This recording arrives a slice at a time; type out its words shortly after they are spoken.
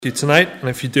Tonight, and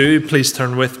if you do, please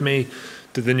turn with me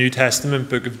to the New Testament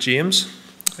book of James.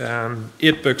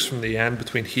 8 books from the end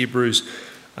between Hebrews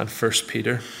and 1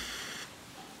 Peter.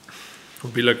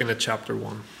 We'll be looking at chapter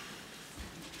 1.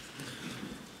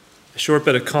 A short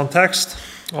bit of context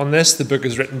on this. The book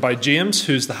is written by James,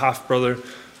 who's the half-brother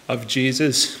of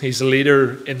Jesus. He's a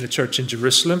leader in the church in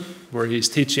Jerusalem, where he's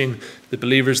teaching the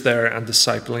believers there and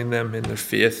discipling them in their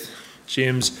faith.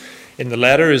 James, in the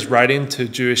letter, is writing to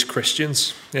Jewish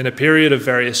Christians in a period of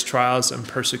various trials and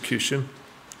persecution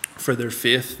for their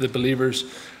faith. The believers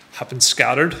have been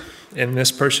scattered in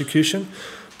this persecution,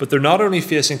 but they're not only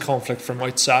facing conflict from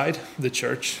outside the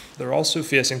church, they're also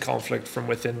facing conflict from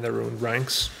within their own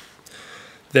ranks.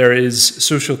 There is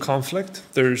social conflict.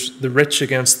 There's the rich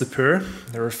against the poor.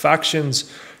 There are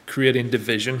factions creating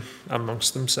division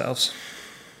amongst themselves.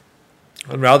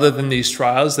 And rather than these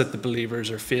trials that the believers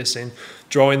are facing,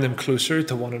 drawing them closer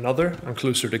to one another and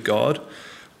closer to God,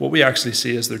 what we actually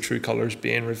see is their true colours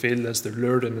being revealed as they're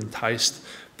lured and enticed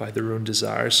by their own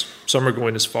desires. Some are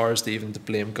going as far as to even to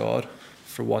blame God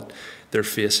for what they're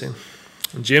facing.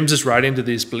 And James is writing to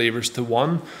these believers to,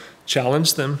 1,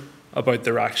 challenge them about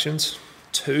their actions,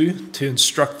 2, to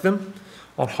instruct them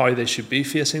on how they should be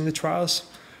facing the trials,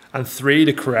 and 3,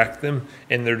 to correct them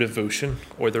in their devotion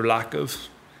or their lack of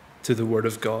to the Word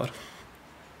of God.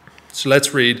 So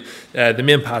let's read the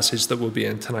main passage that we'll be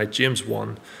in tonight, James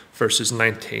 1, verses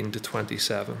 19 to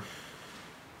 27.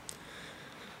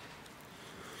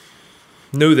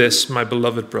 Know this, my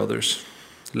beloved brothers,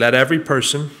 let every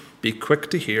person be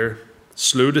quick to hear,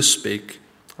 slow to speak,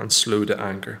 and slow to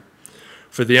anger.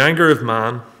 For the anger of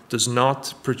man does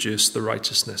not produce the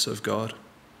righteousness of God.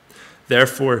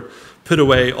 Therefore, put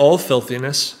away all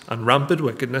filthiness and rampant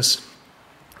wickedness,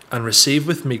 and receive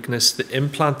with meekness the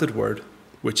implanted word,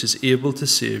 which is able to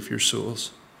save your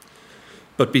souls.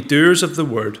 But be doers of the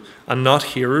word, and not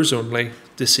hearers only,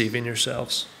 deceiving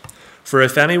yourselves. For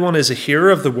if anyone is a hearer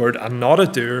of the word and not a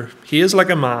doer, he is like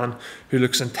a man who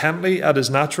looks intently at his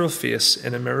natural face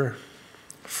in a mirror.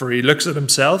 For he looks at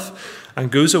himself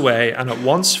and goes away and at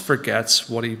once forgets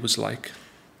what he was like.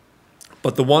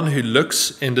 But the one who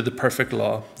looks into the perfect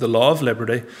law, the law of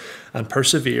liberty, and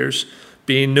perseveres,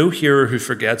 being no hearer who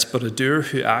forgets, but a doer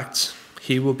who acts,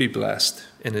 he will be blessed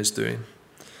in his doing.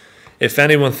 If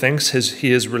anyone thinks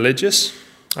he is religious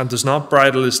and does not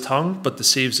bridle his tongue, but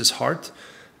deceives his heart,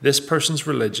 this person's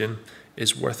religion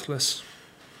is worthless.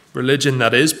 Religion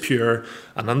that is pure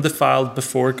and undefiled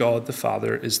before God the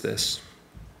Father is this: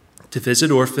 to visit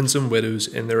orphans and widows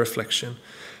in their affliction,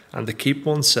 and to keep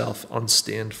oneself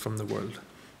unstained from the world.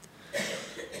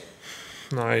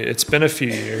 Now, it's been a few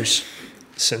years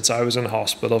since I was in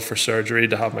hospital for surgery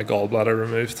to have my gallbladder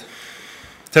removed.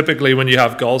 Typically, when you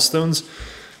have gallstones,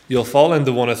 you'll fall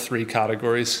into one of 3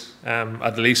 categories,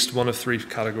 at least one of 3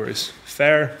 categories: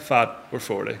 fair, fat, or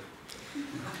 40.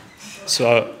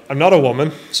 So I'm not a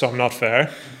woman, so I'm not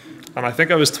fair. And I think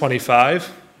I was 25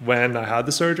 when I had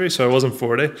the surgery, so I wasn't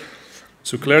 40.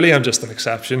 So clearly I'm just an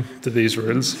exception to these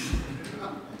rules.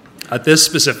 At this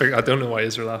specific, I don't know why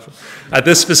you're laughing. At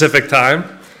this specific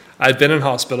time, I'd been in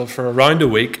hospital for around a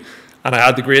week, and I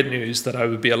had the great news that I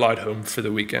would be allowed home for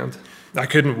the weekend. I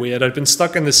couldn't wait. I'd been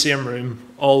stuck in the same room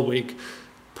all week,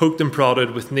 poked and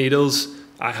prodded with needles.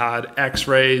 I had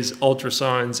x-rays,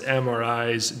 ultrasounds,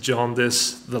 MRIs,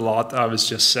 jaundice, the lot. I was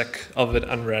just sick of it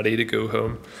and ready to go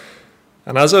home.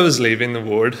 And as I was leaving the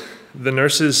ward, the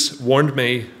nurses warned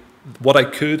me what I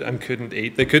could and couldn't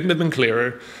eat. They couldn't have been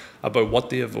clearer about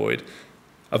what they avoid.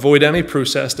 Avoid any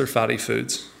processed or fatty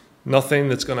foods. Nothing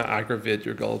that's going to aggravate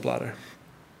your gallbladder.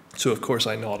 So, of course,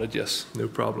 I nodded, yes, no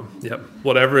problem. Yep,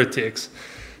 whatever it takes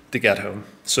to get home.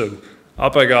 So,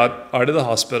 up I got, out of the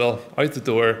hospital, out the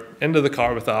door, into the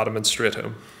car with Adam, and straight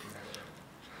home.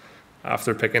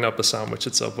 After picking up a sandwich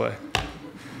at Subway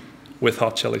with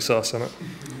hot chili sauce in it.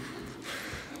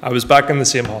 I was back in the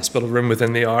same hospital room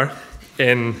within the hour,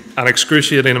 in an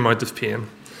excruciating amount of pain.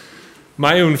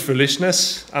 My own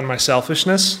foolishness and my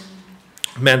selfishness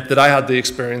meant that I had to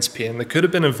experience pain that could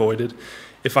have been avoided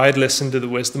if I had listened to the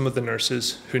wisdom of the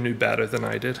nurses who knew better than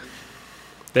I did.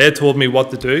 They had told me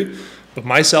what to do, but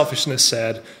my selfishness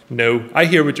said, no, I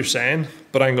hear what you're saying,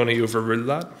 but I'm going to overrule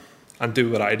that and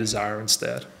do what I desire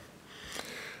instead.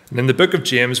 And in the book of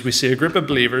James, we see a group of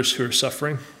believers who are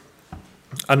suffering,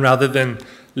 and rather than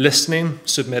listening,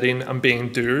 submitting, and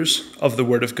being doers of the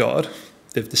word of God,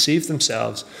 they've deceived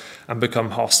themselves and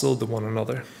become hostile to one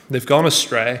another. They've gone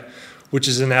astray, which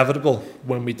is inevitable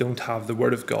when we don't have the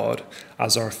Word of God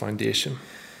as our foundation.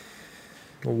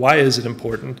 Well, why is it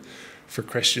important for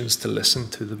Christians to listen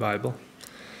to the Bible?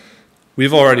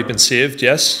 We've already been saved,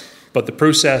 yes, but the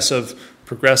process of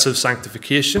Progressive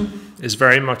sanctification is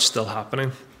very much still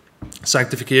happening.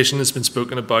 Sanctification has been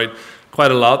spoken about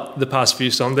quite a lot the past few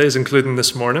Sundays, including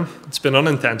this morning. It's been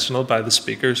unintentional by the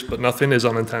speakers, but nothing is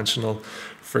unintentional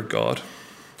for God.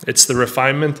 It's the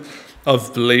refinement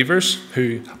of believers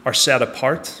who are set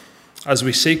apart. As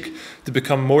we seek to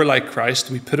become more like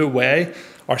Christ, we put away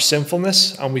our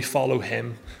sinfulness and we follow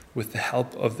him with the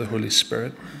help of the Holy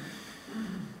Spirit.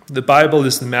 The Bible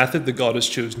is the method that God has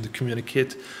chosen to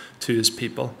communicate to his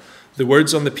people. The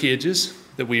words on the pages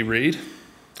that we read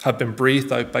have been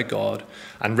breathed out by God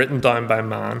and written down by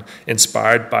man,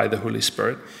 inspired by the Holy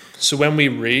Spirit. So when we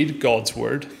read God's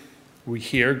word, we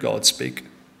hear God speak.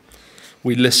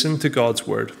 We listen to God's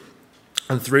word.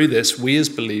 And through this, we as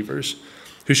believers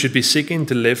who should be seeking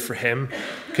to live for him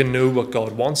can know what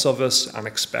God wants of us and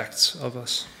expects of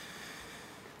us.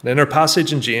 And in our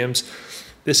passage in James,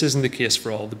 this isn't the case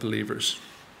for all the believers.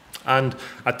 And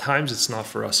at times it's not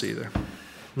for us either.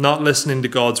 Not listening to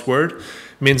God's word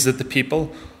means that the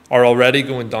people are already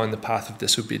going down the path of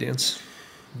disobedience.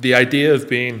 The idea of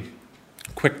being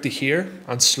quick to hear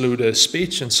and slow to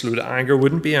speech and slow to anger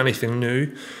wouldn't be anything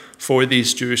new for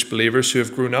these Jewish believers who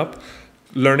have grown up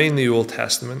learning the Old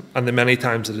Testament and the many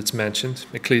times that it's mentioned.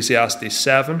 Ecclesiastes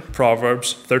 7,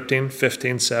 Proverbs 13,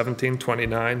 15, 17,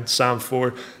 29, Psalm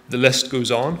 4, the list goes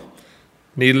on.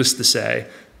 Needless to say,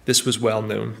 this was well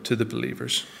known to the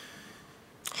believers.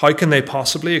 How can they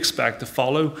possibly expect to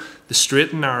follow the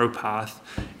straight and narrow path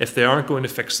if they aren't going to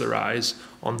fix their eyes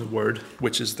on the word,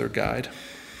 which is their guide?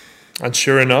 And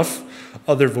sure enough,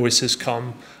 other voices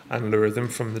come and lure them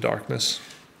from the darkness,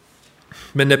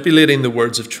 manipulating the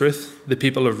words of truth the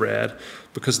people have read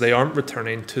because they aren't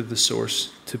returning to the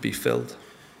source to be filled.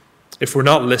 If we're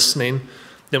not listening,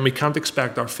 then we can't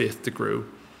expect our faith to grow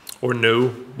or know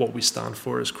what we stand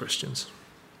for as Christians.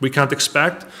 We can't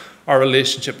expect our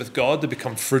relationship with God to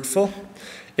become fruitful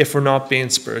if we're not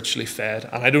being spiritually fed.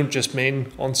 And I don't just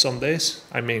mean on Sundays,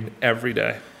 I mean every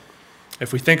day.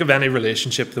 If we think of any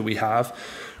relationship that we have,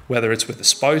 whether it's with a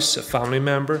spouse, a family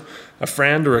member, a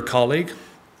friend, or a colleague,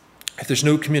 if there's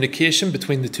no communication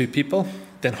between the two people,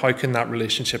 then how can that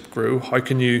relationship grow? How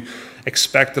can you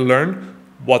expect to learn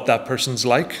what that person's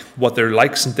like, what their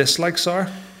likes and dislikes are,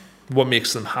 what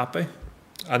makes them happy?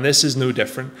 And this is no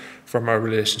different from our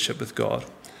relationship with God.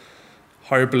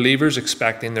 How are believers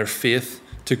expecting their faith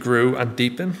to grow and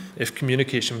deepen if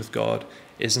communication with God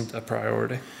isn't a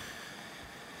priority?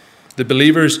 The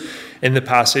believers in the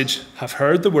passage have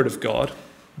heard the word of God.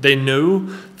 They know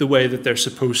the way that they're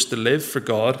supposed to live for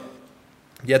God,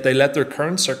 yet they let their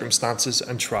current circumstances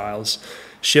and trials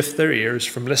shift their ears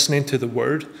from listening to the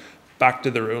word back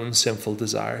to their own sinful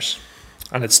desires.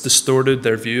 And it's distorted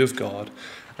their view of God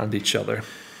and each other.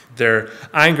 Their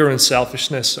anger and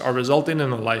selfishness are resulting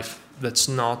in a life that's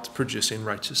not producing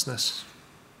righteousness.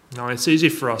 Now, it's easy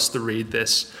for us to read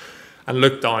this and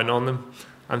look down on them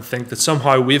and think that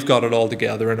somehow we've got it all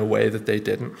together in a way that they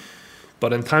didn't.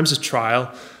 But in times of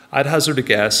trial, I'd hazard a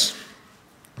guess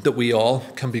that we all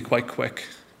can be quite quick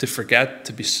to forget,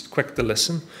 to be quick to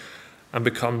listen, and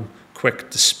become quick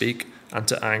to speak and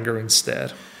to anger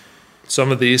instead.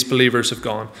 Some of these believers have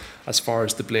gone as far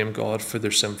as to blame God for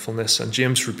their sinfulness, and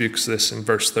James rebukes this in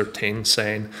verse 13,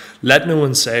 saying, "Let no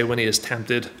one say when he is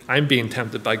tempted, I'm being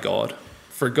tempted by God.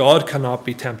 For God cannot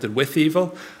be tempted with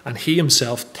evil, and he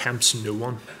himself tempts no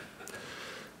one."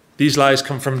 These lies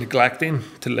come from neglecting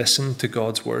to listen to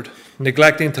God's word,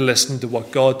 neglecting to listen to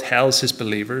what God tells his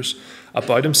believers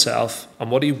about himself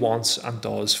and what he wants and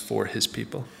does for his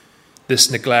people. This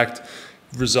neglect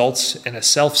results in a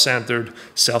self-centered,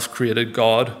 self-created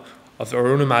God of our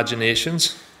own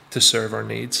imaginations to serve our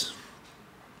needs.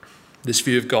 This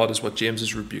view of God is what James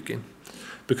is rebuking,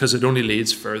 because it only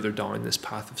leads further down this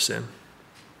path of sin.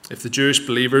 If the Jewish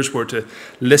believers were to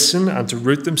listen and to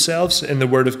root themselves in the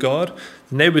word of God,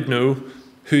 then they would know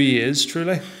who he is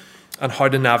truly and how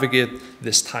to navigate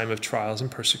this time of trials and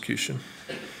persecution.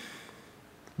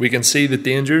 We can see the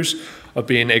dangers of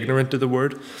being ignorant to the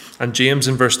word. And James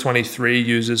in verse 23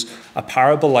 uses a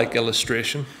parable-like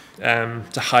illustration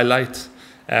to highlight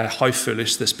how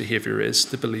foolish this behavior is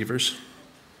to believers.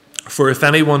 For if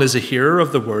anyone is a hearer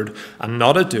of the word and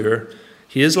not a doer,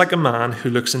 he is like a man who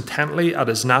looks intently at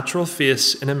his natural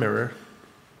face in a mirror.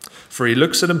 For he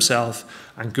looks at himself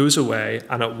and goes away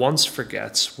and at once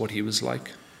forgets what he was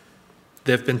like.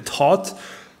 They've been taught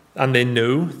and they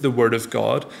know the word of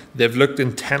God. They've looked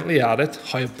intently at it,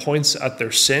 how it points at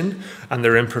their sin and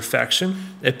their imperfection.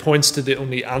 It points to the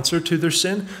only answer to their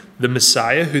sin, the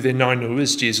Messiah, who they now know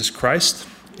is Jesus Christ,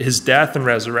 his death and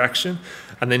resurrection,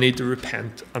 and they need to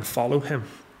repent and follow him.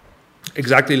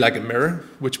 Exactly like a mirror,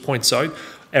 which points out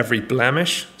every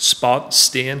blemish, spot,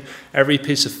 stain, every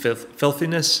piece of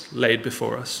filthiness laid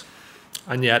before us.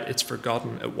 And yet it's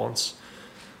forgotten at once.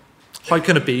 How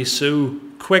can it be so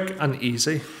quick and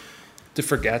easy to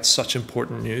forget such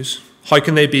important news? How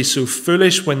can they be so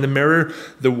foolish when the mirror,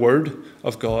 the Word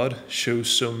of God, shows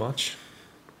so much?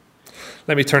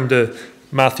 Let me turn to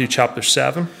Matthew chapter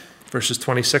 7, verses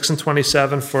 26 and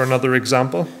 27 for another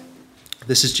example.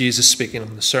 This is Jesus speaking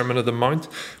on the Sermon on the Mount,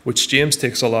 which James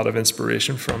takes a lot of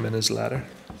inspiration from in his letter.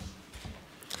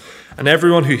 And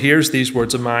everyone who hears these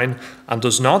words of mine and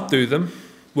does not do them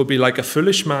will be like a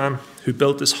foolish man who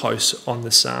built his house on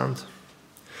the sand.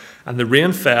 And the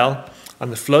rain fell,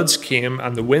 and the floods came,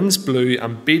 and the winds blew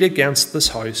and beat against this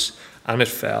house, and it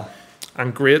fell.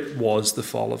 And great was the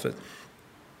fall of it.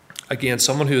 Again,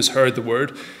 someone who has heard the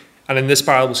word, and in this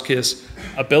parable's case,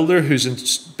 a builder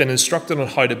who's been instructed on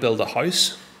how to build a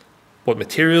house, what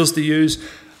materials to use,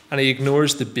 and he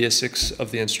ignores the basics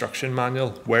of the instruction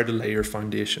manual, where to lay your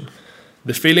foundation.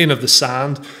 The feeling of the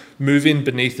sand moving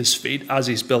beneath his feet as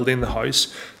he's building the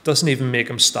house doesn't even make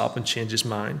him stop and change his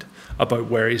mind about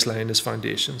where he's laying his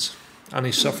foundations, and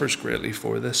he suffers greatly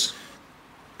for this.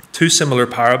 Two similar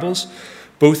parables,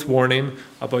 both warning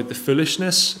about the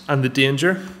foolishness and the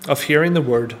danger of hearing the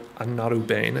word and not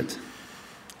obeying it.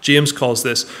 James calls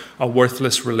this a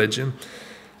worthless religion.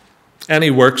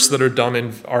 Any works that are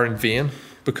done are in vain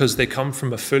because they come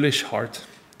from a foolish heart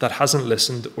that hasn't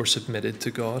listened or submitted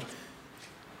to God.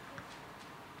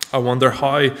 I wonder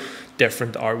how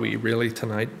different are we really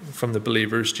tonight from the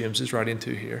believers James is writing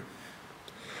to here.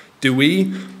 Do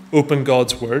we open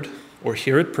God's word or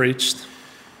hear it preached?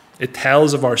 It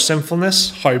tells of our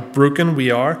sinfulness, how broken we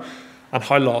are, and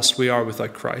how lost we are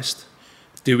without Christ.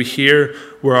 Do we hear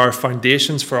where our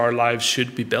foundations for our lives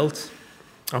should be built?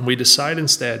 And we decide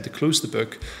instead to close the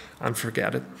book and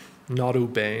forget it, not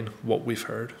obeying what we've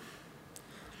heard.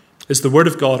 Is the word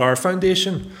of God our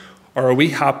foundation? Or are we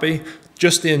happy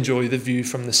just to enjoy the view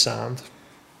from the sand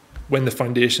when the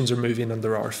foundations are moving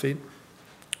under our feet,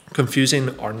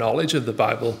 confusing our knowledge of the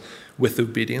Bible with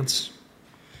obedience?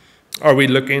 Are we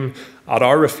looking at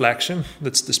our reflection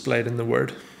that's displayed in the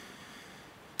Word?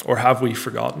 Or have we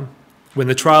forgotten? When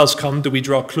the trials come, do we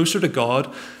draw closer to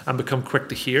God and become quick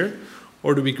to hear?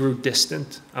 Or do we grow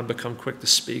distant and become quick to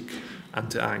speak and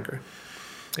to anger?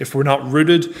 If we're not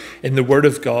rooted in the Word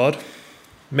of God,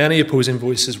 many opposing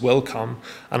voices will come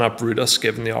and uproot us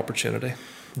given the opportunity.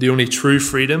 The only true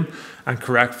freedom and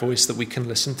correct voice that we can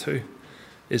listen to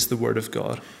is the Word of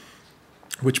God,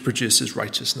 which produces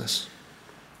righteousness.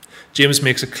 James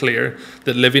makes it clear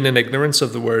that living in ignorance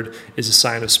of the word is a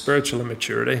sign of spiritual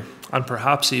immaturity and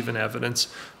perhaps even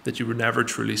evidence that you were never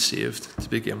truly saved to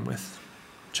begin with.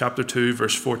 Chapter 2,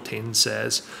 verse 14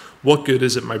 says, "What good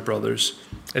is it, my brothers,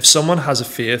 if someone has a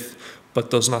faith but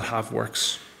does not have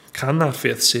works? Can that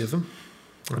faith save him?"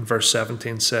 And verse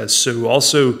 17 says, "So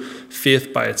also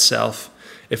faith by itself,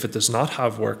 if it does not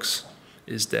have works,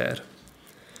 is dead."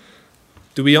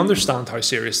 Do we understand how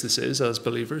serious this is as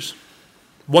believers?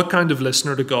 What kind of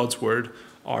listener to God's word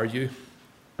are you,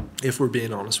 if we're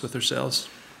being honest with ourselves?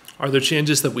 Are there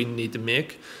changes that we need to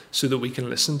make so that we can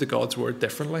listen to God's word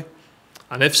differently?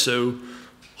 And if so,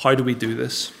 how do we do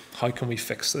this? How can we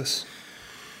fix this?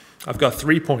 I've got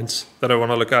 3 points that I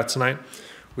want to look at tonight.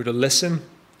 We're to listen,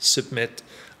 submit,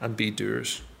 and be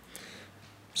doers.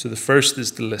 So the first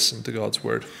is to listen to God's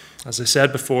word. As I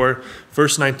said before,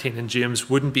 verse 19 in James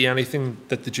wouldn't be anything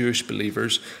that the Jewish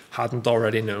believers hadn't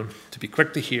already known: to be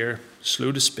quick to hear,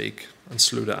 slow to speak, and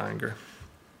slow to anger.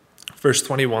 Verse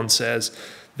 21 says,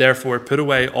 "Therefore put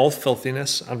away all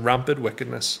filthiness and rampant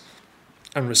wickedness,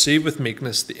 and receive with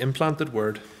meekness the implanted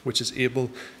word, which is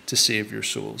able to save your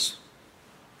souls."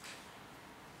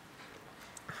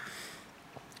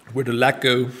 We're to let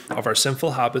go of our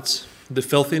sinful habits, the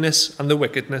filthiness and the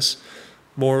wickedness.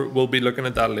 More, we'll be looking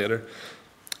at that later.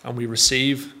 And we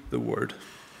receive the word.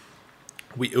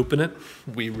 We open it,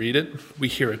 we read it, we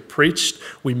hear it preached,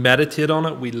 we meditate on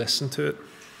it, we listen to it.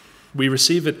 We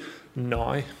receive it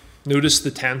now. Notice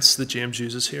the tense that James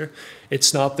uses here.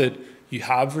 It's not that you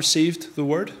have received the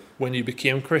word when you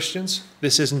became Christians.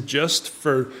 This isn't just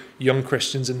for young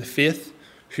Christians in the faith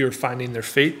who are finding their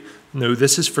feet. No,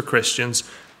 this is for Christians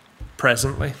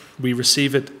presently. We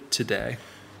receive it today.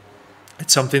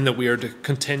 It's something that we are to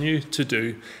continue to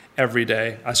do every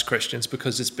day as Christians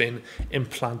because it's been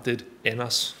implanted in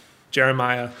us.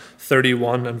 Jeremiah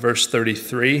 31 and verse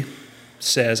 33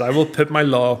 says, "I will put my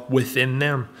law within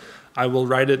them. I will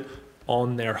write it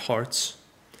on their hearts."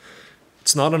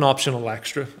 It's not an optional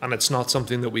extra, and it's not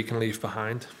something that we can leave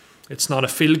behind. It's not a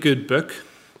feel-good book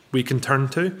we can turn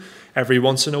to every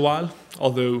once in a while,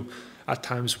 although at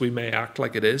times we may act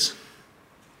like it is.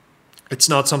 It's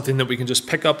not something that we can just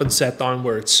pick up and set down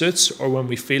where it suits or when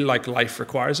we feel like life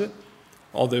requires it,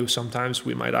 although sometimes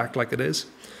we might act like it is.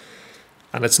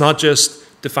 And it's not just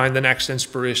to find the next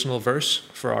inspirational verse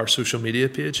for our social media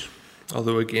page,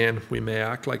 although again, we may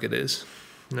act like it is.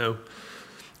 No.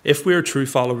 If we are true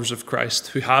followers of Christ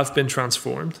who have been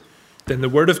transformed, then the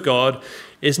Word of God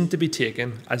isn't to be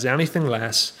taken as anything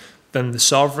less than the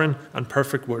sovereign and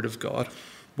perfect Word of God,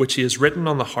 which He has written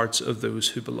on the hearts of those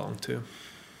who belong to Him.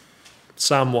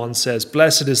 Psalm 1 says,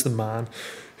 "Blessed is the man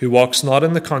who walks not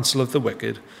in the counsel of the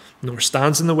wicked, nor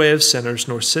stands in the way of sinners,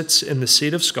 nor sits in the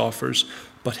seat of scoffers,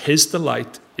 but his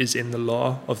delight is in the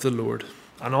law of the Lord,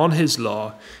 and on his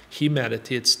law he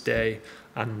meditates day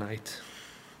and night."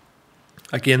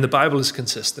 Again, the Bible is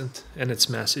consistent in its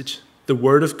message. The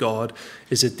Word of God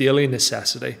is a daily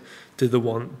necessity to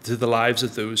the lives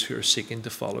of those who are seeking to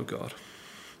follow God.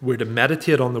 We're to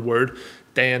meditate on the Word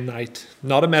day and night,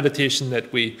 not a meditation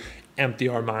that we empty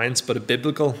our minds, but a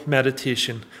biblical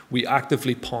meditation. We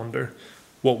actively ponder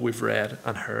what we've read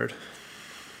and heard.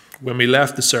 When we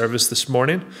left the service this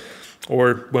morning,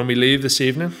 or when we leave this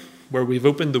evening, where we've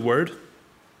opened the Word,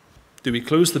 do we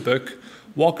close the book,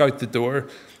 walk out the door,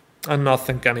 and not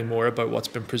think any more about what's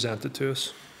been presented to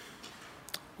us?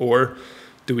 Or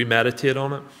do we meditate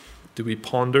on it? Do we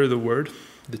ponder the Word,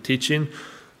 the teaching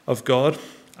of God,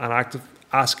 and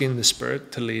asking the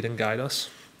Spirit to lead and guide us?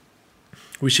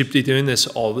 We should be doing this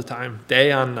all the time,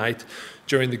 day and night,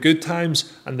 during the good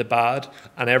times and the bad,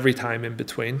 and every time in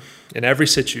between, in every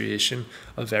situation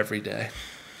of every day.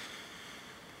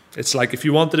 It's like if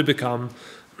you wanted to become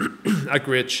a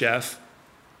great chef,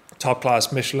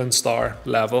 top-class Michelin star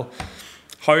level,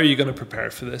 how are you going to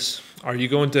prepare for this? Are you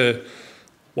going to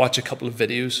watch a couple of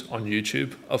videos on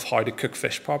YouTube of how to cook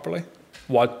fish properly?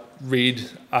 Read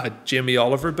a Jamie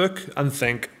Oliver book and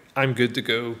think, I'm good to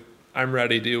go, I'm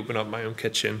ready to open up my own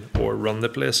kitchen or run the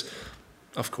place?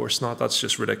 Of course not. That's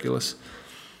just ridiculous.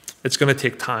 It's going to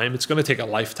take time. It's going to take a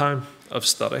lifetime of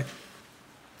study.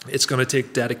 It's going to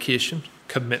take dedication,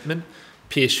 commitment,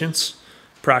 patience,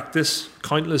 practice,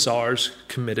 countless hours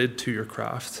committed to your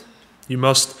craft. You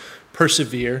must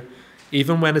persevere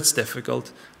even when it's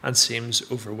difficult and seems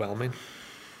overwhelming.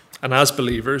 And as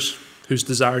believers, whose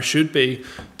desire should be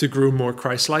to grow more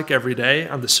Christ-like every day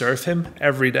and to serve Him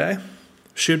every day,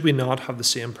 should we not have the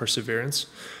same perseverance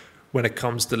when it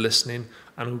comes to listening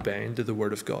and obeying to the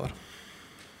Word of God?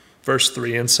 Verse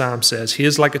 3 in Psalm says, "He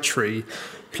is like a tree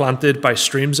planted by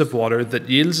streams of water that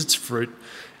yields fruit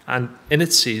in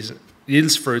its season,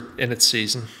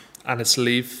 and its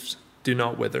leaves do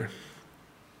not wither."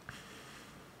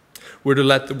 We're to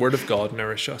let the Word of God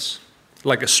nourish us.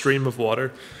 Like a stream of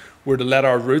water, we're to let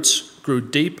our roots grow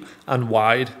deep and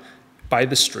wide by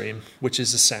the stream, which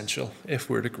is essential if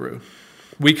we're to grow.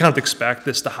 We can't expect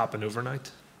this to happen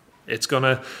overnight. It's going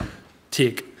to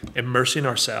take immersing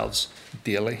ourselves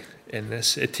daily in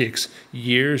this. It takes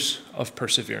years of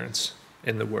perseverance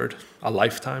in the Word, a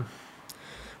lifetime.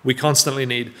 We constantly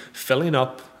need filling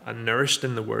up and nourished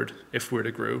in the Word if we're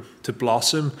to grow, to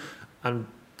blossom and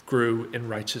grow in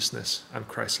righteousness and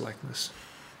Christ-likeness.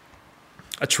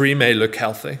 A tree may look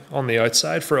healthy on the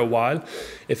outside for a while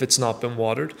if it's not been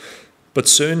watered, but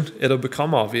soon it'll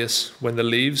become obvious when the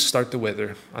leaves start to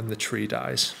wither and the tree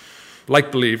dies.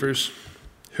 Like believers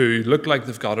who look like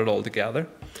they've got it all together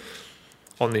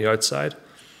on the outside,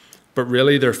 but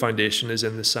really their foundation is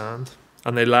in the sand,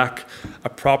 and they lack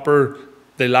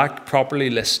properly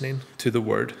listening to the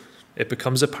Word. It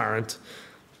becomes apparent,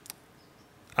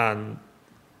 and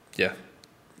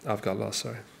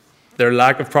their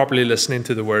lack of properly listening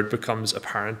to the Word becomes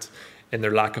apparent in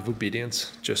their lack of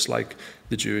obedience, just like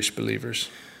the Jewish believers.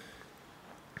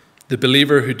 The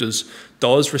believer who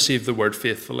does receive the Word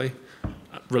faithfully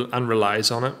and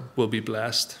relies on it will be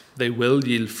blessed. They will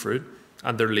yield fruit,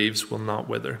 and their leaves will not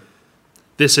wither.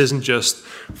 This isn't just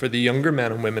for the younger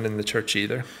men and women in the church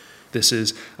either. This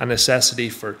is a necessity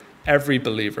for every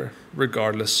believer,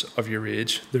 regardless of your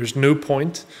age. There's no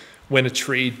point when a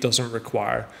tree doesn't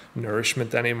require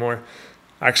nourishment anymore.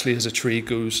 Actually, as a tree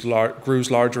grows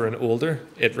larger and older,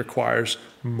 it requires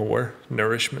more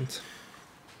nourishment.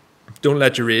 Don't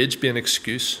let your age be an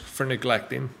excuse for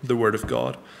neglecting the Word of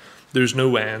God. There's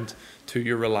no end to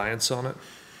your reliance on it.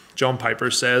 John Piper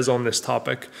says on this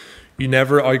topic, you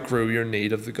never outgrow your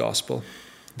need of the gospel.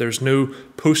 There's no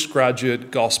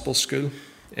postgraduate gospel school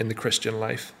in the Christian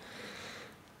life.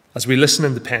 As we listen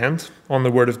and depend on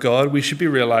the Word of God, we should be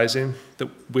realizing that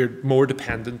we're more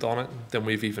dependent on it than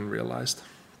we've even realized.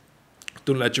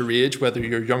 Don't let your age, whether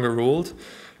you're young or old,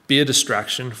 be a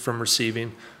distraction from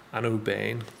receiving and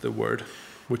obeying the Word.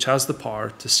 which has the power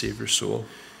to save your soul.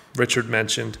 Richard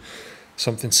mentioned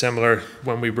something similar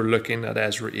when we were looking at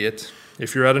Ezra 8.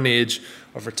 If you're at an age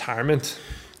of retirement,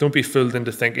 don't be fooled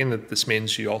into thinking that this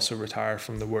means you also retire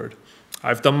from the Word.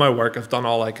 I've done my work, I've done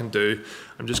all I can do,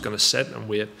 I'm just going to sit and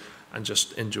wait and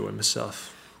just enjoy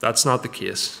myself. That's not the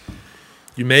case.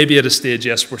 You may be at a stage,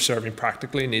 yes, where serving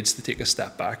practically needs to take a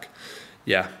step back.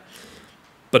 Yeah,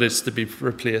 but it's to be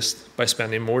replaced by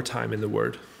spending more time in the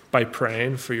Word, by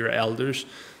praying for your elders,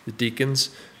 the deacons,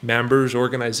 members,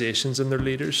 organisations and their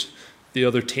leaders, the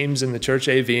other teams in the church,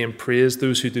 AV, and praise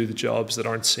those who do the jobs that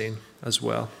aren't seen as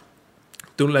well.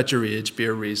 Don't let your age be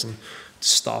a reason to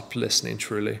stop listening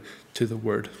truly to the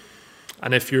Word.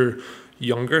 And if you're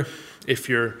younger, if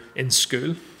you're in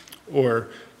school or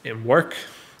in work,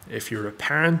 if you're a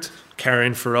parent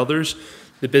caring for others,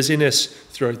 the busyness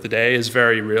throughout the day is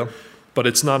very real, but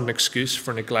it's not an excuse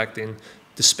for neglecting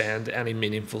to spend any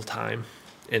meaningful time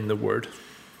in the Word.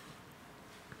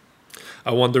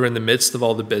 I wonder, in the midst of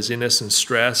all the busyness and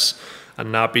stress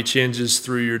and nappy changes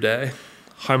through your day,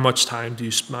 how much time do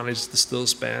you manage to still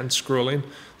spend scrolling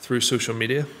through social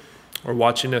media, or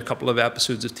watching a couple of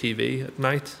episodes of TV at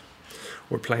night,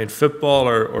 or playing football,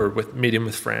 or meeting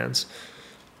with friends?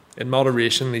 In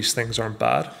moderation, these things aren't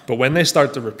bad, but when they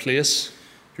start to replace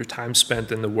your time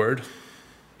spent in the Word,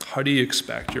 how do you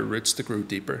expect your roots to grow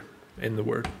deeper in the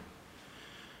Word?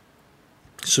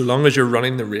 So long as you're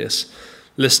running the race,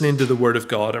 listening to the Word of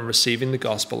God and receiving the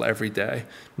gospel every day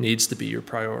needs to be your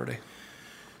priority.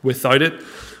 Without it,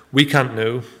 we can't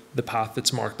know the path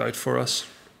that's marked out for us,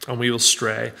 and we will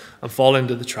stray and fall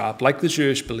into the trap, like the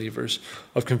Jewish believers,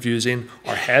 of confusing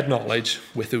our head knowledge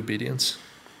with obedience.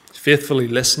 Faithfully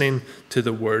listening to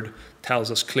the Word tells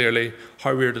us clearly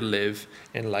how we are to live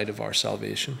in light of our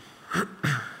salvation.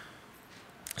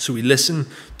 So we listen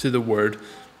to the Word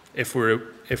if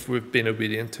we've been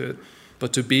obedient to it.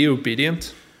 But to be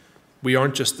obedient, we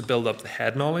aren't just to build up the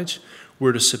head knowledge,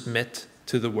 we're to submit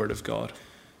to the Word of God.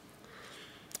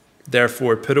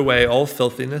 Therefore, put away all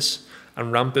filthiness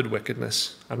and rampant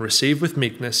wickedness, and receive with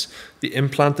meekness the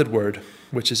implanted Word,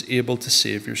 which is able to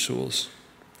save your souls.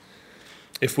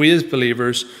 If we as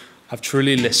believers have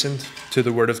truly listened to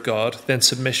the Word of God, then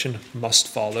submission must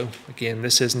follow. Again,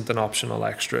 this isn't an optional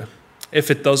extra.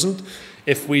 If it doesn't,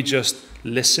 if we just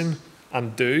listen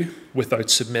and do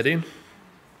without submitting,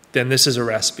 then this is a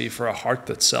recipe for a heart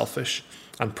that's selfish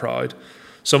and proud,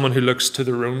 someone who looks to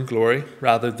their own glory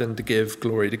rather than to give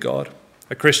glory to God.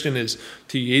 A Christian is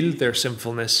to yield their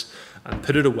sinfulness and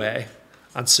put it away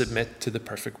and submit to the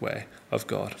perfect way of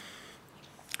God.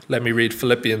 Let me read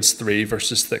Philippians 3,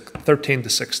 verses 13 to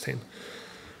 16.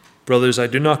 Brothers, I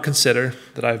do not consider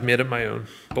that I have made it my own,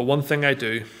 but one thing I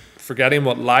do, forgetting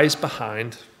what lies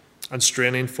behind and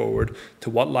straining forward to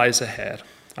what lies ahead,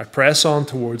 I press on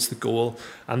towards the goal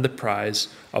and the prize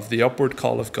of the upward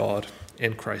call of God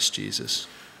in Christ Jesus.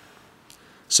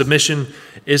 Submission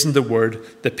isn't a word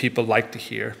that people like to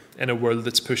hear in a world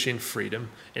that's pushing freedom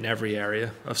in every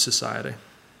area of society.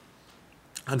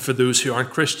 And for those who aren't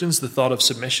Christians, the thought of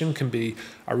submission can be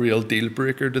a real deal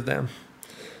breaker to them.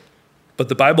 But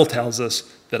the Bible tells us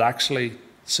that actually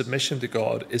submission to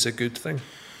God is a good thing.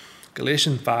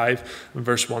 Galatians 5 and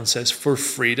verse 1 says, "For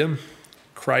freedom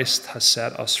Christ has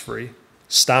set us free.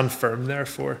 Stand firm,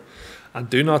 therefore, and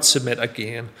do not submit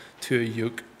again to a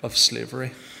yoke of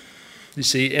slavery." You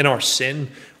see, in our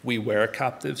sin, we were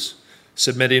captives,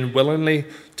 submitting willingly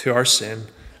to our sin,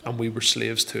 and we were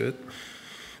slaves to it.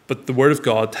 But the Word of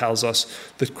God tells us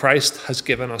that Christ has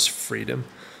given us freedom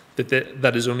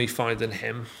that is only found in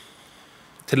Him,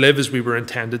 to live as we were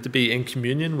intended to be, in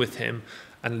communion with Him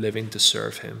and living to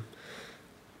serve Him.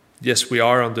 Yes, we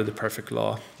are under the perfect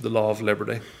law, the law of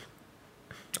liberty.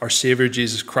 Our Saviour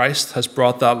Jesus Christ has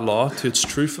brought that law to its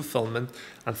true fulfillment,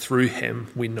 and through Him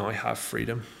we now have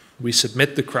freedom. We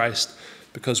submit to Christ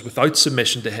because without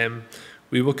submission to Him,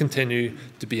 we will continue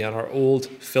to be in our old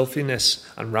filthiness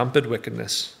and rampant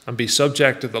wickedness and be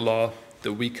subject to the law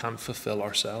that we can't fulfill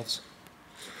ourselves,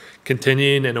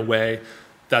 continuing in a way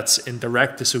that's in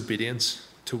direct disobedience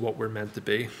to what we're meant to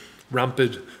be.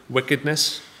 Rampant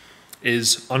wickedness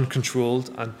is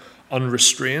uncontrolled and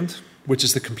unrestrained, which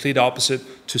is the complete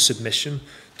opposite to submission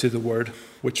to the Word,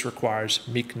 which requires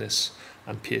meekness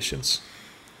and patience.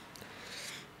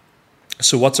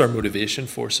 So what's our motivation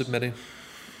for submitting?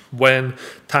 When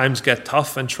times get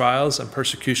tough and trials and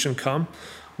persecution come,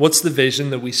 what's the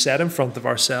vision that we set in front of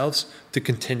ourselves to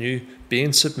continue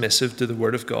being submissive to the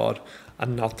Word of God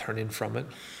and not turning from it?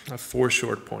 I have 4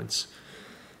 short points.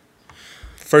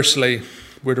 Firstly,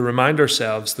 we're to remind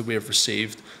ourselves that we have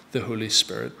received the Holy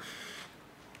Spirit.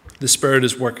 The Spirit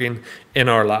is working in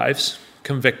our lives.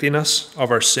 convicting us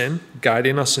of our sin,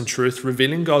 guiding us in truth,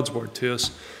 revealing God's word to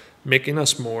us, making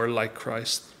us more like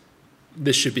Christ.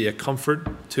 This should be a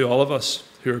comfort to all of us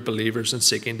who are believers and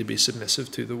seeking to be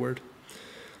submissive to the word.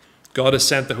 God has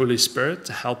sent the Holy Spirit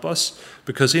to help us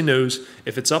because he knows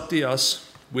if it's up to us,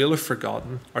 we'll have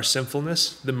forgotten our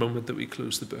sinfulness the moment that we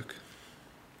close the book.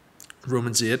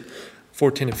 Romans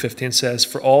 8:14 and 15 says,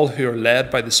 "For all who are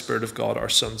led by the Spirit of God are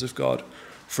sons of God.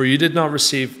 For you did not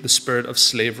receive the spirit of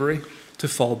slavery to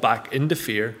fall back into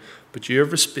fear, but you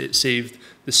have received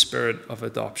the Spirit of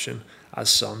adoption as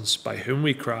sons, by whom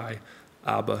we cry,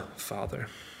 Abba, Father."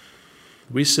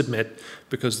 We submit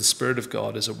because the Spirit of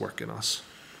God is at work in us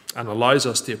and allows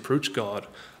us to approach God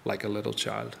like a little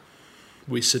child.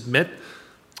 We submit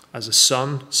as a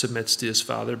son submits to his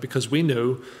father because we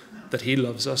know that he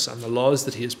loves us and the laws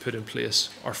that he has put in place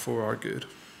are for our good.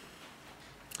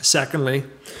 Secondly,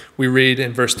 we read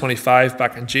in verse 25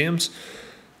 back in James,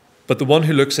 "But the one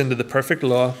who looks into the perfect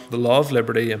law, the law of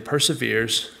liberty, and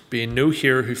perseveres, being no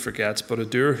hearer who forgets, but a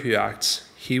doer who acts,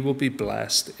 he will be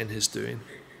blessed in his doing."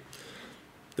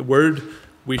 The word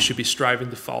we should be striving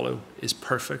to follow is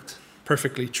perfect,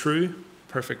 perfectly true,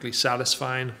 perfectly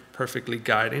satisfying, perfectly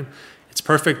guiding. It's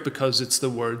perfect because it's the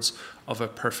words of a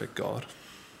perfect God.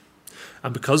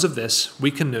 And because of this,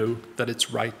 we can know that it's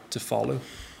right to follow.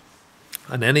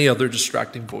 And any other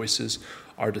distracting voices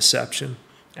are deception.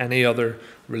 Any other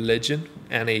religion,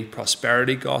 any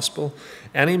prosperity gospel,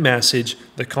 any message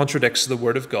that contradicts the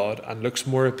word of God and looks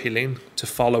more appealing to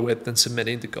follow it than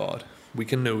submitting to God, we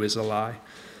can know is a lie.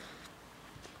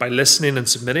 By listening and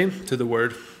submitting to the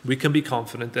word, we can be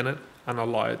confident in it and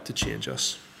allow it to change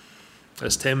us.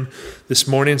 As Tim this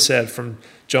morning said from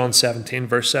John 17,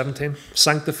 verse 17,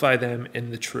 "Sanctify them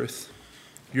in the truth.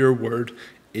 Your word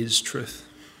is truth."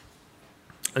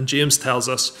 And James tells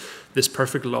us this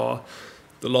perfect law,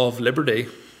 the law of liberty,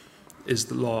 is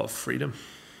the law of freedom.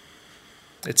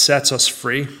 It sets us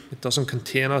free. It doesn't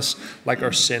contain us like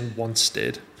our sin once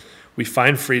did. We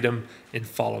find freedom in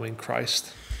following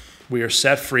Christ. We are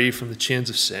set free from the chains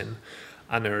of sin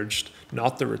and urged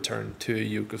not to return to a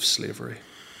yoke of slavery.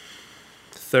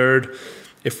 Third,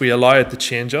 if we allow it to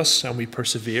change us and we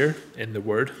persevere in the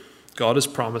word, God has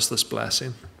promised this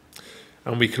blessing.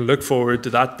 And we can look forward to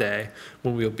that day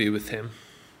when we'll be with him.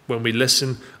 When we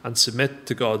listen and submit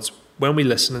to God's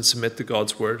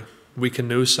word, we can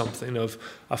know something of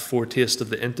a foretaste of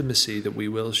the intimacy that we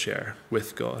will share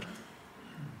with God.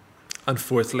 And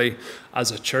fourthly,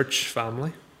 as a church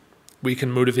family, we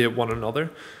can motivate one another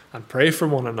and pray for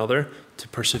one another to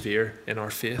persevere in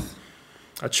our faith.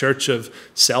 A church of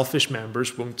selfish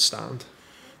members won't stand,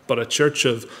 but a church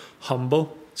of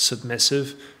humble,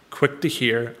 submissive, quick to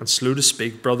hear and slow to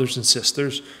speak brothers and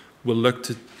sisters will look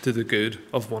to the good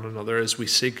of one another as we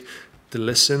seek to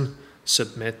listen,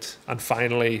 submit, and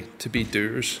finally to be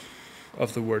doers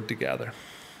of the word together.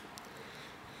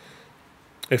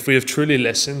 If we have truly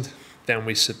listened, then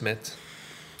we submit.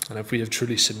 And if we have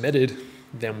truly submitted,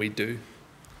 then we do.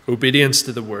 Obedience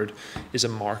to the word is a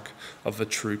mark of a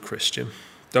true Christian.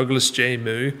 Douglas J.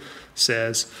 Moo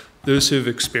says, "Those who have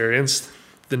experienced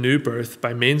the new birth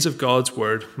by means of God's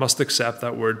word must accept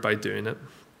that word by doing it.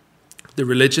 The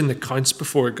religion that counts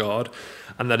before God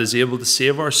and that is able to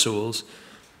save our souls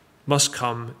must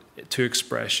come to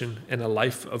expression in a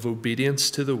life of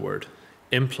obedience to the word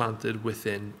implanted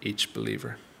within each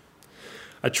believer.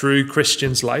 A true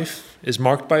Christian's life is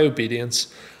marked by obedience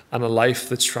and a life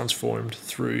that's transformed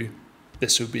through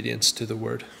this obedience to the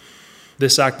word.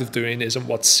 This act of doing isn't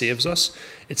what saves us,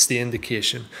 it's the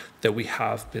indication that we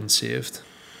have been saved."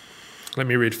 Let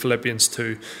me read Philippians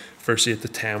 2, verse 8 to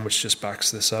 10, which just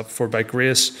backs this up. "For by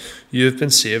grace you have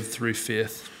been saved through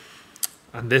faith.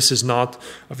 And this is not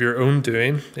of your own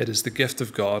doing, it is the gift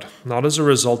of God, not as a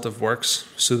result of works,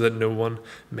 so that no one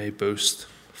may boast.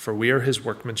 For we are his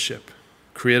workmanship,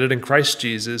 created in Christ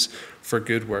Jesus for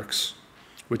good works,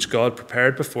 which God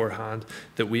prepared beforehand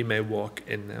that we may walk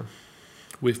in them.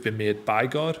 We've been made by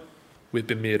God, we've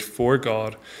been made for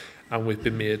God, and we've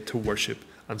been made to worship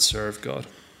and serve God."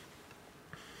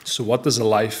 So what does a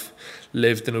life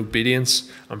lived in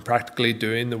obedience and practically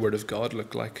doing the word of God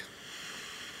look like?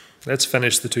 Let's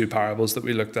finish the two parables that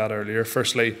we looked at earlier.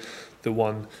 Firstly, the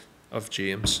one of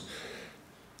James.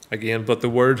 Again, but the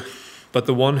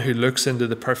one who looks into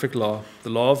the perfect law, the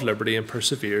law of liberty, and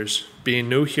perseveres, being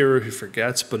no hearer who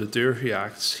forgets, but a doer who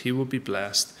acts, he will be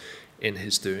blessed in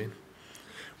his doing.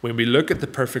 When we look at the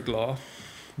perfect law,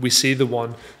 we see the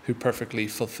one who perfectly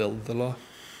fulfilled the law.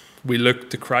 We look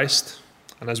to Christ,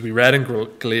 and as we read in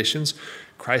Galatians,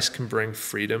 Christ can bring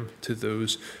freedom to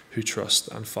those who trust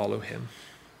and follow him.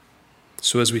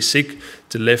 So as we seek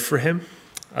to live for him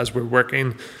as we're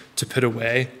working to put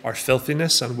away our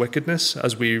filthiness and wickedness,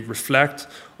 as we reflect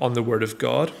on the Word of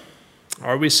God?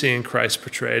 Are we seeing Christ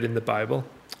portrayed in the Bible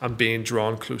and being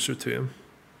drawn closer to him?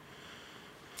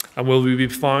 And will we be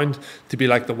found to be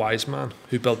like the wise man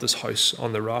who built his house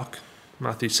on the rock?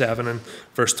 Matthew 7 and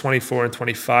verse 24 and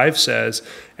 25 says,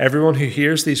 "Everyone who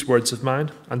hears these words of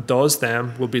mine and does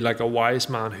them will be like a wise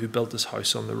man who built his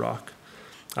house on the rock.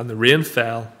 And the rain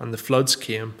fell, and the floods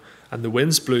came, and the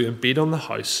winds blew and beat on the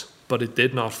house, but it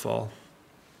did not fall,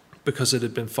 because it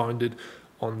had been founded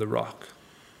on the rock."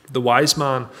 The wise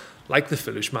man, like the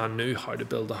foolish man, knew how to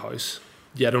build a house.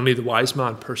 Yet only the wise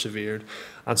man persevered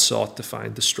and sought to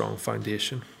find the strong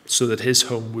foundation, so that his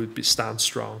home would stand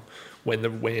strong when the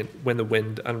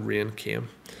wind and rain came.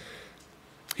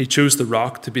 He chose the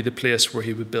rock to be the place where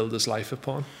he would build his life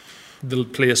upon, the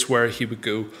place where he would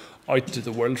go out to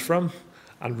the world from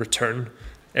and return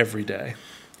every day.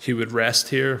 He would rest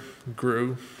here,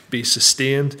 grow, be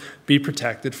sustained, be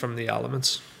protected from the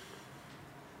elements.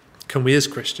 Can we as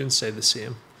Christians say the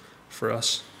same for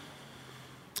us?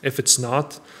 If it's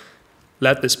not,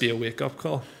 let this be a wake-up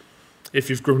call. If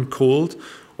you've grown cold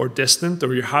or distant,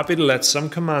 or you're happy to let some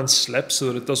commands slip so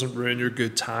that it doesn't ruin your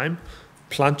good time,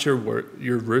 plant your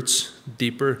roots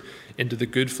deeper into the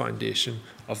good foundation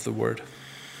of the Word.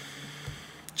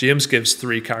 James gives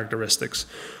 3 characteristics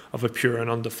of a pure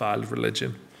and undefiled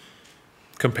religion,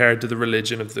 compared to the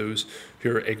religion of those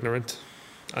who are ignorant,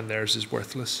 and theirs is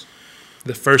worthless.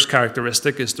 The first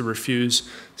characteristic is to refuse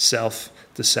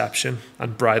self-deception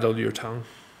and bridle your tongue.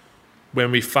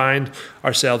 When we find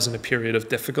ourselves in a period of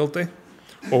difficulty,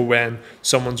 or when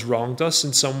someone's wronged us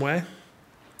in some way,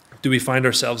 do we find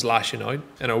ourselves lashing out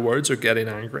in our words or getting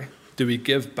angry? Do we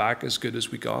give back as good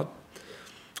as we got?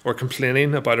 Or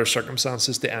complaining about our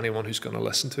circumstances to anyone who's going to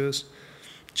listen to us?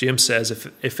 James says,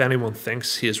 if anyone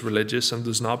thinks he is religious and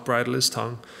does not bridle his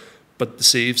tongue, but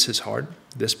deceives his heart,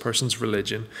 this person's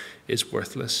religion is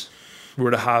worthless.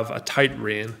 We're to have a tight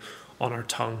rein on our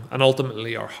tongue and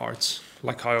ultimately our hearts,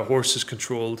 like how a horse is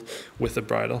controlled with a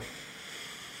bridle.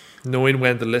 Knowing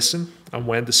when to listen and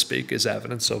when to speak is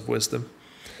evidence of wisdom.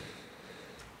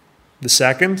 The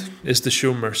second is to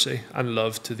show mercy and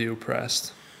love to the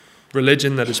oppressed.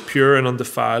 Religion that is pure and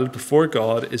undefiled before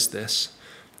God is this: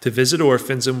 to visit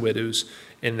orphans and widows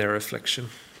in their affliction.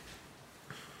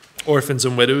 Orphans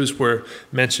and widows were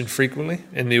mentioned frequently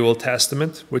in the Old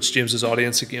Testament, which James's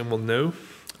audience again will know,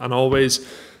 and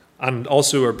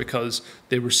also are because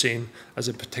they were seen as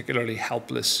a particularly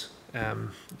helpless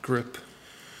group.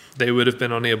 They would have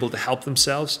been unable to help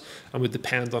themselves and would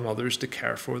depend on others to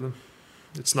care for them.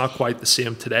 It's not quite the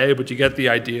same today, but you get the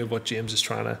idea of what James is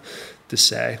trying to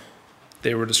say.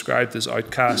 They were described as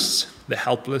outcasts, the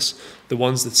helpless, the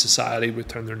ones that society would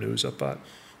turn their nose up at.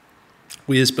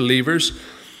 We as believers,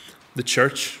 the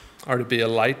church, are to be a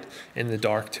light in the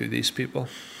dark to these people.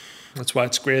 That's why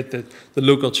it's great that the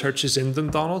local churches in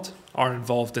Dundonald are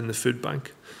involved in the food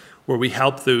bank, where we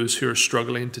help those who are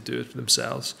struggling to do it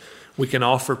themselves. We can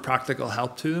offer practical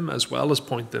help to them as well as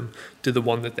point them to the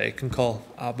one that they can call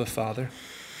Abba Father.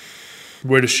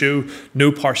 We're to show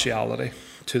no partiality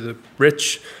to the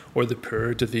rich or the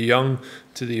poor, to the young,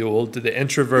 to the old, to the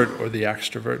introvert or the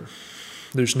extrovert.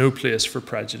 There's no place for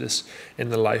prejudice in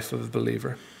the life of a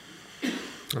believer.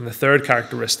 And the third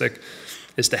characteristic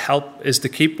is to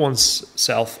keep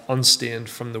oneself unstained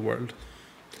from the world.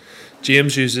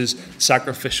 James uses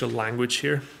sacrificial language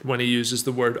here when he uses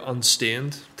the word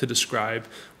unstained to describe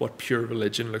what pure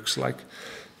religion looks like.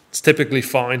 It's typically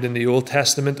found in the Old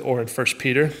Testament or in 1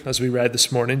 Peter, as we read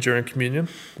this morning during communion,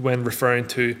 when referring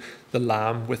to the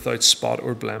Lamb without spot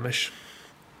or blemish.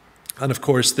 And of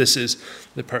course, this is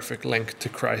the perfect link to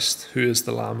Christ, who is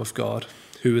the Lamb of God,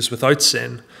 who is without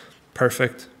sin,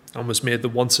 perfect, and was made the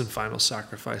once and final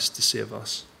sacrifice to save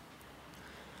us.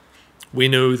 We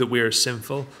know that we are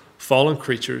sinful, fallen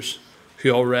creatures who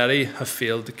already have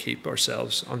failed to keep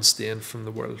ourselves unstained from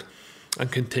the world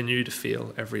and continue to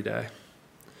fail every day.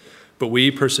 But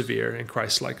we persevere in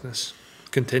Christ's likeness,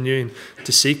 continuing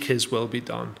to seek his will be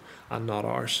done and not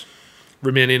ours.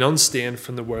 Remaining unstained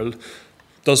from the world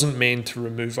doesn't mean to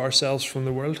remove ourselves from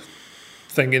the world,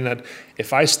 thinking that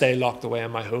if I stay locked away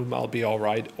in my home, I'll be all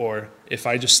right, or if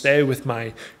I just stay with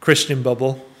my Christian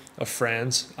bubble of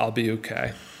friends, I'll be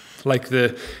okay. Like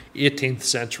the 18th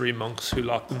century monks who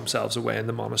locked themselves away in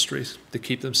the monasteries to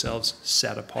keep themselves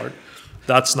set apart.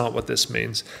 That's not what this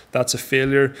means. That's a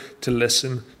failure to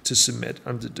listen, to submit,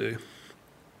 and to do.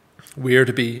 We are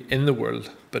to be in the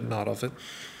world, but not of it.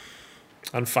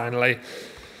 And finally,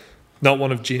 not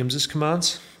one of James's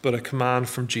commands, but a command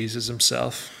from Jesus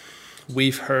himself.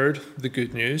 We've heard the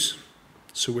good news,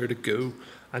 so we're to go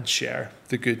and share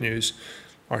the good news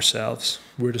ourselves.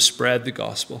 We're to spread the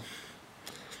gospel.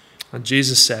 And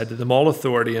Jesus said to them, all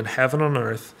authority in heaven and on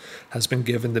earth has been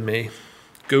given to me.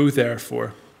 Go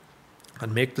therefore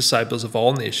and make disciples of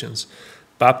all nations,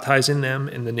 baptizing them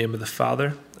in the name of the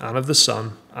Father and of the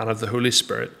Son and of the Holy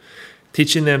Spirit,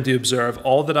 teaching them to observe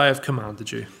all that I have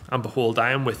commanded you. And behold,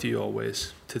 I am with you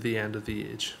always to the end of the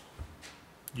age.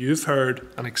 You've heard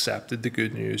and accepted the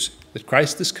good news that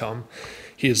Christ has come.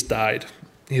 He has died.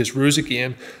 He has rose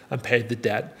again and paid the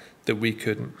debt that we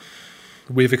couldn't.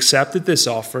 We've accepted this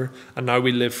offer, and now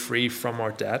we live free from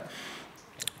our debt,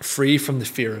 free from the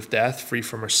fear of death, free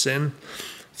from our sin,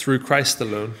 through Christ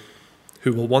alone,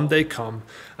 who will one day come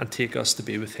and take us to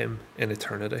be with him in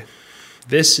eternity.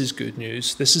 This is good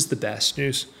news. This is the best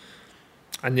news.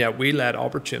 And yet we let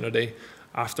opportunity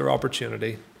after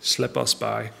opportunity slip us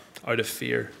by out of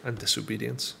fear and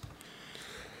disobedience.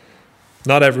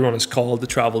 Not everyone is called to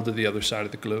travel to the other side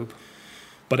of the globe,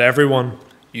 but everyone,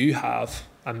 you have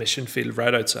a mission field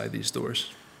right outside these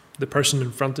doors. The person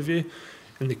in front of you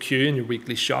in the queue in your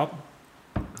weekly shop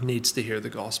needs to hear the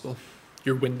gospel.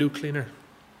 Your window cleaner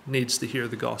needs to hear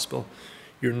the gospel.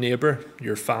 Your neighbour,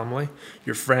 your family,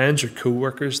 your friends, your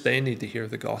co-workers, they need to hear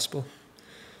the gospel.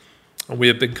 And we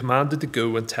have been commanded to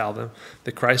go and tell them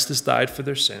that Christ has died for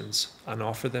their sins and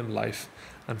offer them life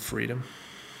and freedom.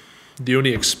 The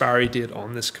only expiry date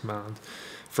on this command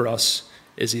for us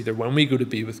is either when we go to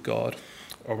be with God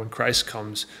or when Christ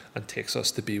comes and takes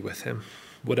us to be with him.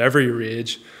 Whatever your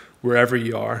age, wherever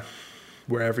you are,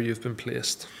 wherever you've been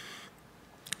placed.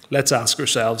 Let's ask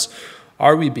ourselves,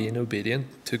 are we being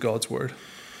obedient to God's word?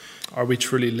 Are we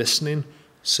truly listening,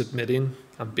 submitting,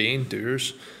 and being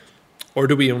doers? Or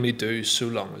do we only do so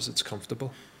long as it's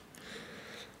comfortable?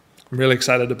 I'm really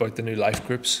excited about the new Life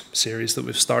Groups series that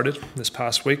we've started this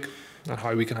past week and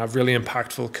how we can have really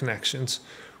impactful connections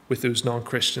with those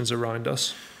non-Christians around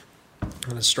us.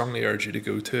 And I strongly urge you to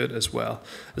go to it as well,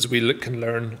 as we can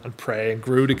learn and pray and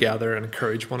grow together and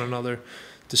encourage one another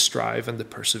to strive and to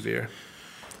persevere.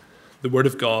 The Word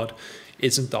of God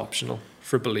isn't optional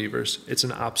for believers. It's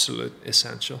an absolute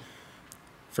essential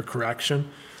for correction,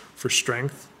 for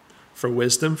strength, for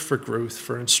wisdom, for growth,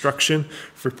 for instruction,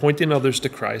 for pointing others to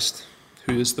Christ,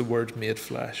 who is the Word made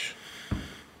flesh.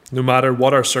 No matter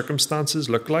what our circumstances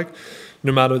look like,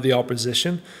 no matter the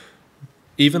opposition,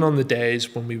 even on the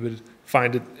days when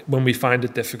we find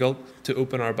it difficult to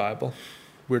open our Bible,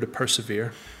 we're to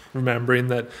persevere, remembering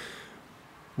that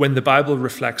when the Bible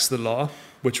reflects the law,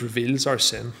 which reveals our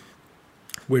sin,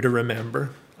 we're to remember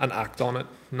and act on it,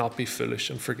 not be foolish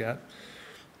and forget.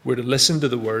 We're to listen to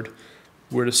the word,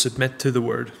 we're to submit to the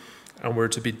word, and we're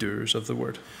to be doers of the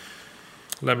word.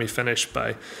 Let me finish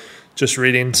by just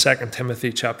reading 2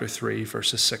 Timothy chapter 3,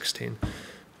 verses 16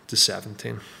 to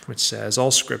 17, which says,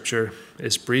 all scripture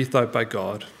is breathed out by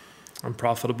God and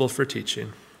profitable for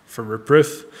teaching, for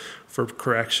reproof, for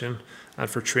correction, and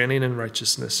for training in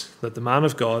righteousness, that the man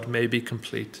of God may be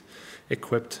complete,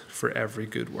 equipped for every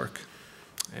good work.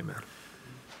 Amen.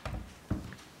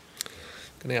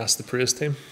 Can I ask the praise team?